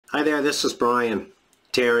Hi there, this is Brian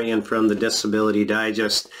Tarian from the Disability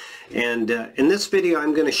Digest, and in this video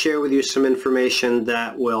I'm going to share with you some information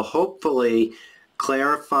that will hopefully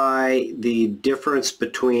clarify the difference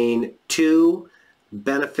between two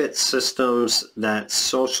benefit systems that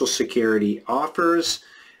Social Security offers,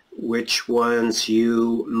 which ones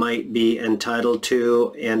you might be entitled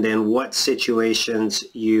to, and in what situations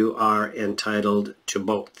you are entitled to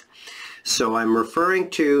both. So I'm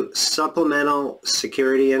referring to Supplemental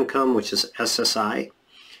Security Income, which is SSI,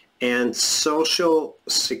 and Social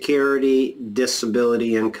Security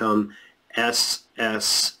Disability Income,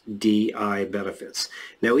 SSDI benefits.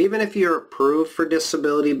 Now, even if you're approved for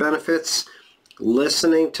disability benefits,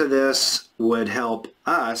 listening to this would help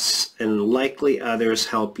us, and likely others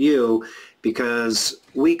help you, because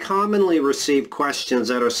we commonly receive questions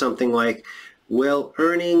that are something like, will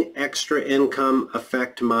earning extra income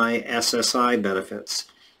affect my SSI benefits?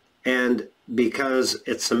 And because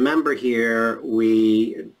it's a member here,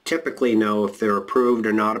 we typically know if they're approved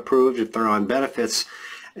or not approved, if they're on benefits.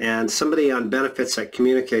 And somebody on benefits that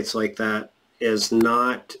communicates like that is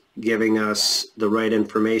not giving us the right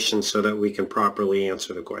information so that we can properly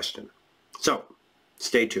answer the question. So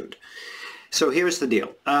stay tuned. So here's the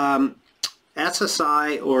deal.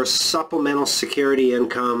 SSI, or Supplemental Security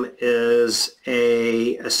Income, is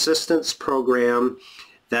a assistance program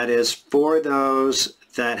that is for those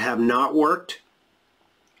that have not worked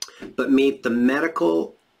but meet the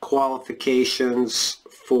medical qualifications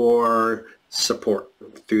for support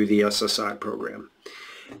through the SSI program.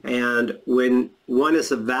 And when one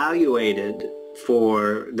is evaluated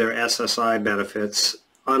for their SSI benefits,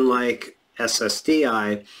 unlike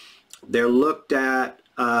SSDI, they're looked at,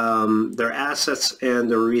 their assets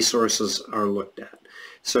and their resources are looked at.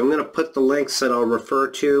 So I'm going to put the links that I'll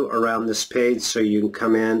refer to around this page so you can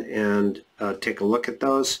come in and take a look at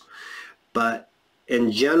those. But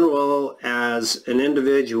in general, as an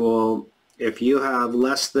individual, if you have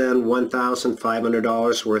less than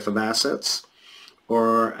 $1,500 worth of assets,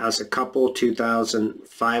 or as a couple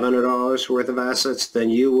 $2,500 worth of assets,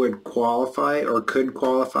 then you would qualify or could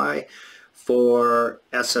qualify for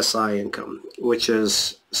SSI income, which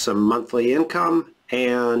is some monthly income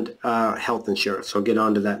and health insurance. I'll get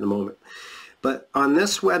onto that in a moment. But on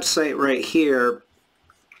this website right here,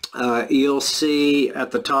 you'll see at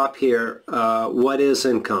the top here, what is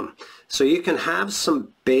income. So you can have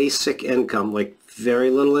some basic income, like very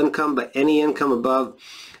little income, but any income above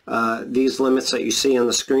these limits that you see on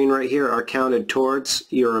the screen right here are counted towards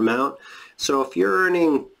your amount. So if you're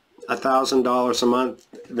earning $1,000 a month,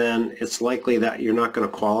 then it's likely that you're not going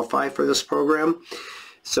to qualify for this program.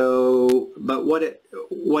 So, but what it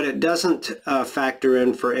doesn't factor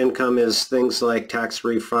in for income is things like tax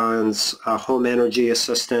refunds, home energy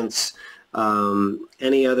assistance,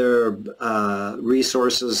 any other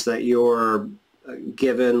resources that you're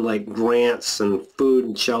given, like grants and food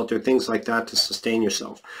and shelter, things like that, to sustain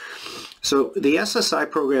yourself. So the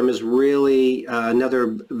SSI program is really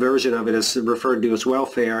another version of it, is referred to as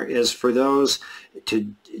welfare, is for those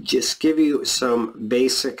to just give you some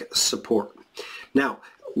basic support. Now,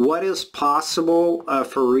 what is possible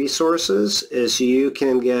for resources is you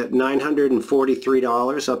can get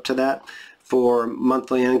 $943 up to that for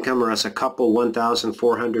monthly income, or as a couple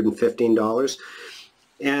 $1,415.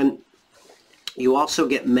 And you also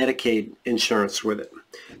get Medicaid insurance with it,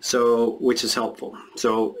 so which is helpful.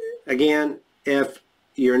 So again, if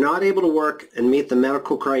you're not able to work and meet the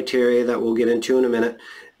medical criteria that we'll get into in a minute,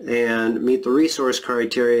 and meet the resource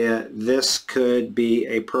criteria, this could be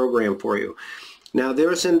a program for you. Now,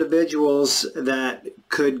 there's individuals that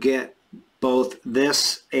could get both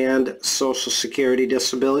this and Social Security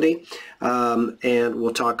disability, and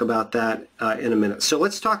we'll talk about that in a minute. So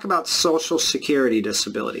let's talk about Social Security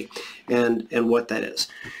disability and what that is.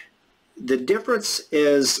 The difference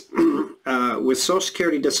is with Social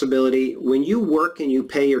Security disability, when you work and you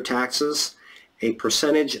pay your taxes, a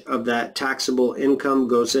percentage of that taxable income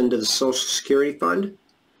goes into the Social Security fund,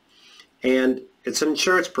 and it's an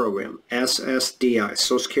insurance program, SSDI,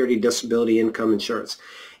 Social Security Disability Income Insurance.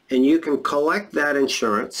 And you can collect that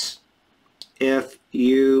insurance if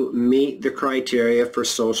you meet the criteria for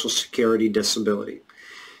Social Security disability.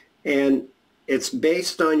 And it's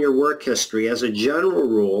based on your work history. As a general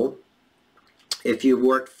rule, if you've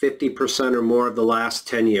worked 50% or more of the last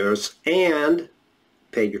 10 years and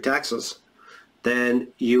paid your taxes, then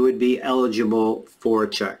you would be eligible for a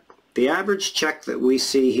check. The average check that we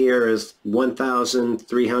see here is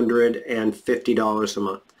 $1,350 a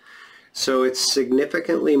month. So it's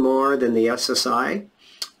significantly more than the SSI,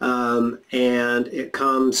 and it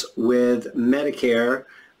comes with Medicare,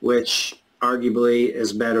 which arguably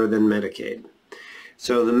is better than Medicaid.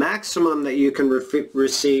 So the maximum that you can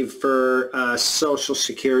receive for Social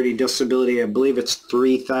Security disability, I believe it's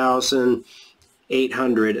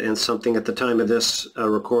 $3,800 and something at the time of this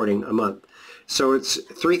recording a month. So it's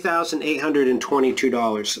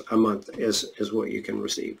 $3,822 a month is what you can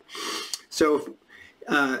receive. So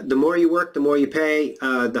the more you work, the more you pay,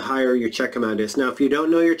 the higher your check amount is. Now, if you don't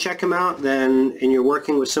know your check amount, then, and you're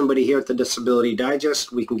working with somebody here at the Disability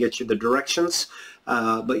Digest, we can get you the directions,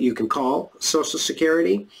 but you can call Social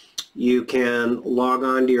Security. You can log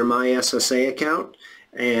on to your My SSA account,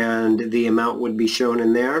 and the amount would be shown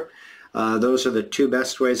in there. Those are the two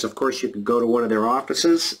best ways. Of course, you could go to one of their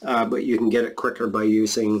offices, but you can get it quicker by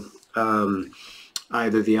using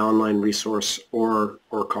either the online resource or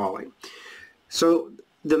calling. So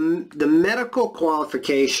the medical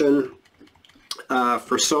qualification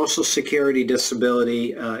for Social Security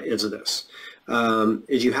disability is this.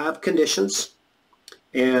 Is you have conditions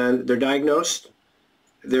and they're diagnosed,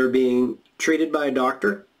 they're being treated by a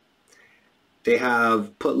doctor, they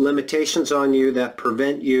have put limitations on you that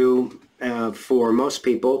prevent you, for most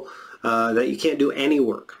people, that you can't do any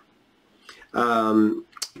work in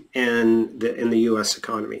the U.S.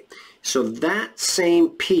 economy. So that same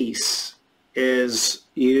piece is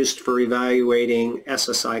used for evaluating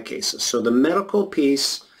SSI cases. So the medical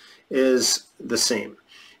piece is the same.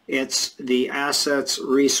 It's the assets,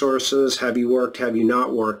 resources, have you worked, have you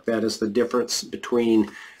not worked, that is the difference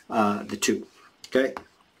between the two. Okay.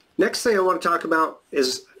 Next thing I want to talk about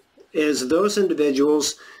is those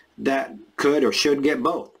individuals that could or should get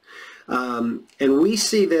both. And we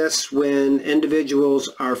see this when individuals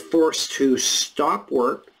are forced to stop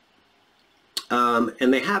work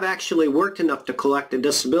and they have actually worked enough to collect a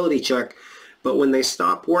disability check, but when they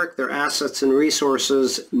stop work, their assets and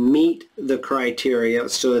resources meet the criteria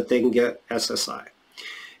so that they can get SSI.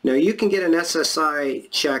 Now, you can get an SSI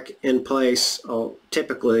check in place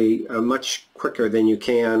typically much quicker than you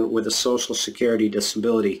can with a Social Security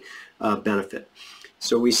disability benefit.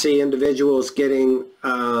 So we see individuals getting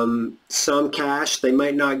some cash. They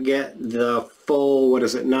might not get the full,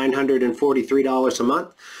 $943 a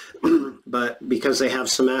month, but because they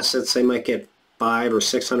have some assets, they might get $500 or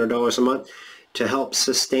 $600 a month to help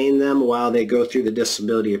sustain them while they go through the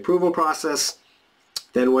disability approval process.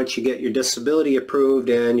 Then once you get your disability approved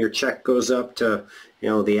and your check goes up to,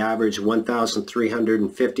 the average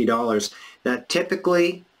 $1,350, that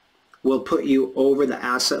typically will put you over the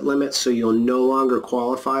asset limit, so you'll no longer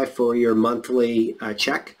qualify for your monthly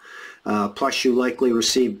check. Plus you likely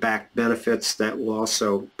receive back benefits that will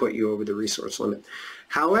also put you over the resource limit.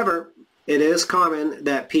 However, it is common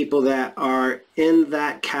that people that are in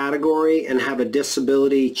that category and have a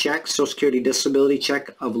disability check, Social Security disability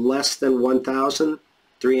check of less than that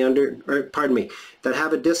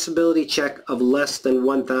have a disability check of less than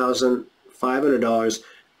 $1,500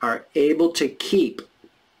 are able to keep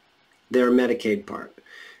their Medicaid part.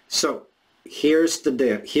 So here's the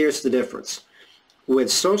difference.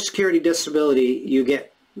 With Social Security disability, you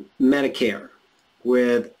get Medicare.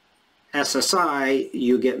 With SSI,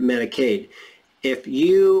 you get Medicaid. If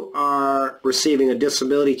you are receiving a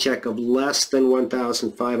disability check of less than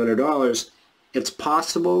 $1,500, it's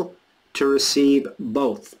possible to receive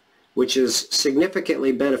both, which is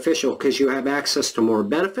significantly beneficial because you have access to more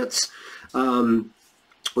benefits.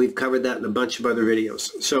 We've covered that in a bunch of other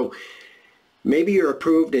videos. So maybe you're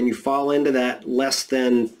approved and you fall into that less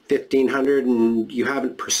than $1,500 and you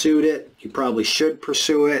haven't pursued it. You probably should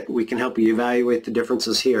pursue it. We can help you evaluate the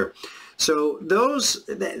differences here. So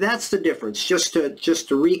that's the difference. Just to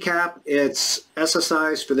recap, it's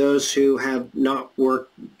SSIs for those who have not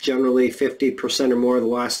worked generally 50% or more the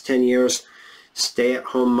last 10 years.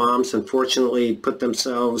 Stay-at-home moms, unfortunately, put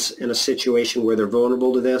themselves in a situation where they're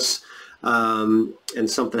vulnerable to this, and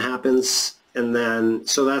something happens. And then,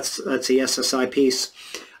 so that's the SSI piece.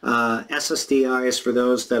 SSDI is for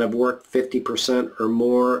those that have worked 50% or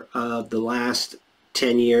more of the last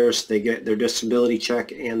 10 years. They get their disability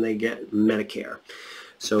check and they get Medicare.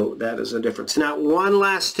 So that is a difference. Now, one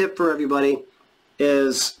last tip for everybody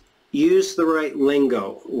is use the right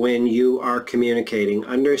lingo when you are communicating.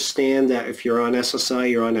 Understand that if you're on SSI,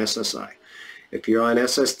 you're on SSI. If you're on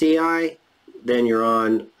SSDI, then you're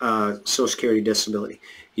on Social Security disability.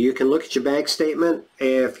 You can look at your bank statement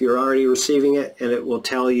if you're already receiving it, and it will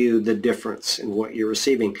tell you the difference in what you're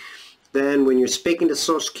receiving. Then when you're speaking to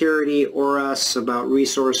Social Security or us about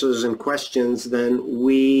resources and questions, then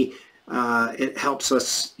it helps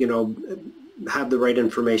us, have the right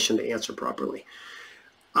information to answer properly.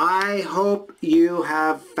 I hope you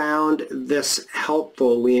have found this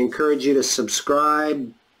helpful. We encourage you to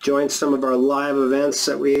subscribe, Join some of our live events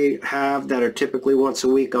that we have that are typically once a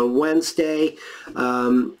week on Wednesday.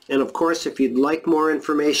 And of course, if you'd like more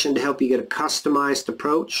information to help you get a customized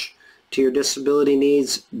approach to your disability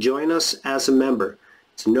needs, join us as a member.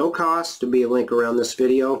 It's no cost. There'll be a link around this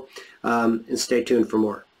video. And stay tuned for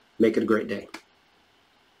more. Make it a great day.